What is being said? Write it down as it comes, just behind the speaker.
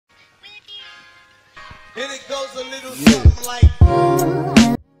And it goes a little something like.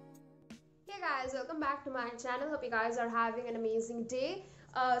 Hey guys, welcome back to my channel. Hope you guys are having an amazing day.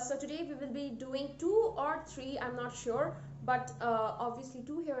 So today we will be doing 2 or 3, I'm not sure, but obviously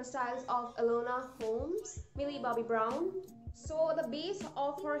 2 hairstyles of Enola Holmes, Millie Bobby Brown. So the base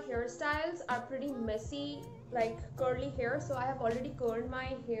of her hairstyles are pretty messy, like curly hair. So I have already curled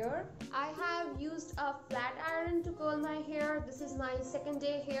my hair. I have used a flat iron to curl my hair. This is my second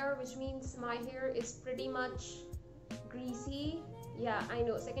day hair, which means my hair is pretty much greasy. Yeah, I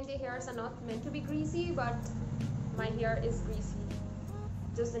know second day hairs are not meant to be greasy, but my hair is greasy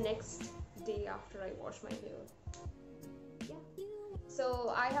just the next day after I wash my hair. Yeah.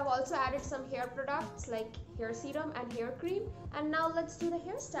 So I have also added some hair products like hair serum and hair cream, and now let's do the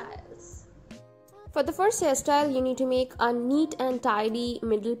hairstyles. For the first hairstyle, you need to make a neat and tidy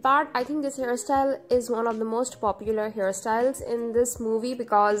middle part. I think this hairstyle is one of the most popular hairstyles in this movie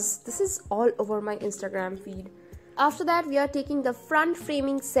because this is all over my Instagram feed. After that, we are taking the front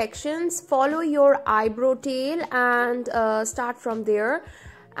framing sections. Follow your eyebrow tail and start from there.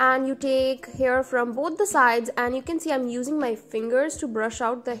 And you take hair from both the sides, and you can see I'm using my fingers to brush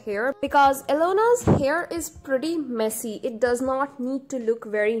out the hair because Elonna's hair is pretty messy. It does not need to look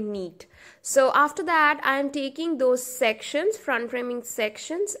very neat. So after that, I am taking those sections, front framing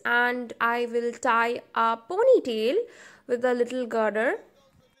sections, and I will tie a ponytail with a little garter.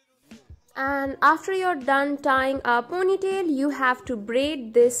 And after you're done tying a ponytail, you have to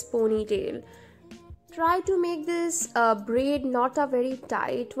braid this ponytail. Try to make this braid not a very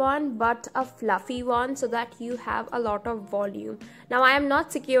tight one but a fluffy one so that you have a lot of volume. Now I am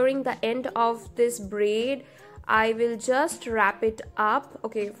not securing the end of this braid. I will just wrap it up.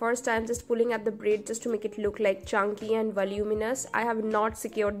 Okay, first I'm just pulling at the braid just to make it look like chunky and voluminous. I have not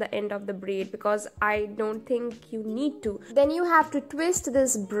secured the end of the braid because I don't think you need to. Then you have to twist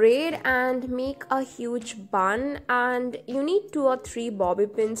this braid and make a huge bun, and you need 2 or 3 bobby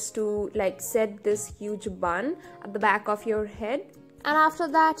pins to like set this huge bun at the back of your head. And after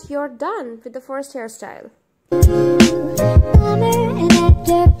that, you're done with the first hairstyle.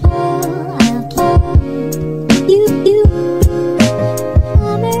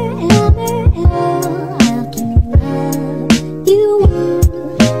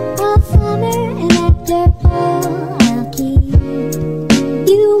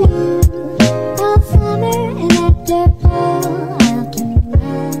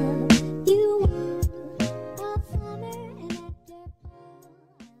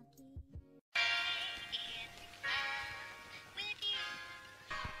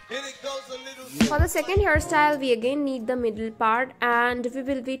 For the second hairstyle, we again need the middle part, and we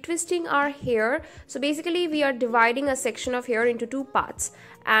will be twisting our hair. So basically we are dividing a section of hair into 2 parts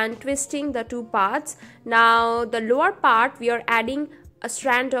and twisting the 2 parts. Now the lower part, we are adding a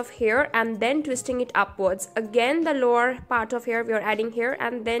strand of hair and then twisting it upwards. Again the lower part of hair, we are adding hair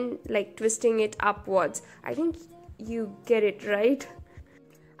and then like twisting it upwards. I think you get it, right?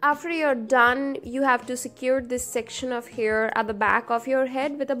 After you're done, you have to secure this section of hair at the back of your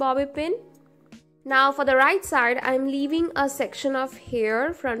head with a bobby pin. Now for the right side, I'm leaving a section of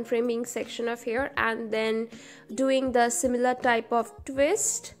hair, front framing section of hair, and then doing the similar type of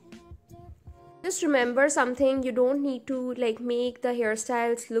twist. Just remember something, you don't need to like make the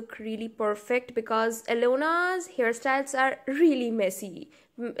hairstyles look really perfect because Elonna's hairstyles are really messy,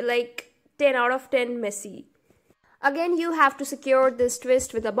 like 10 out of 10 messy. Again, you have to secure this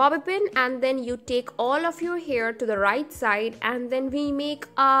twist with a bobby pin, and then you take all of your hair to the right side, and then we make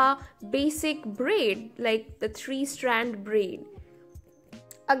a basic braid, like the 3-strand braid.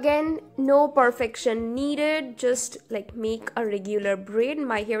 Again, no perfection needed, just like make a regular braid.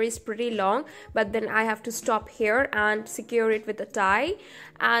 My hair is pretty long, but then I have to stop here and secure it with a tie.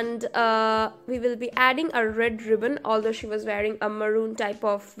 And we will be adding a red ribbon, although she was wearing a maroon type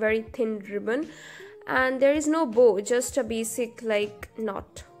of very thin ribbon. And there is no bow, just a basic like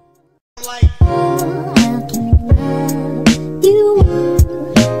knot.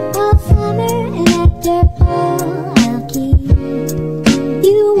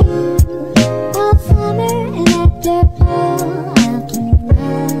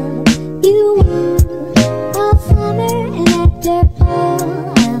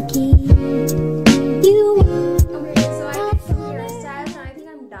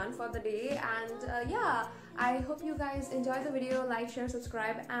 Yeah, I hope you guys enjoy the video. Like, share,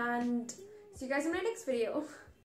 subscribe, and see you guys in my next video.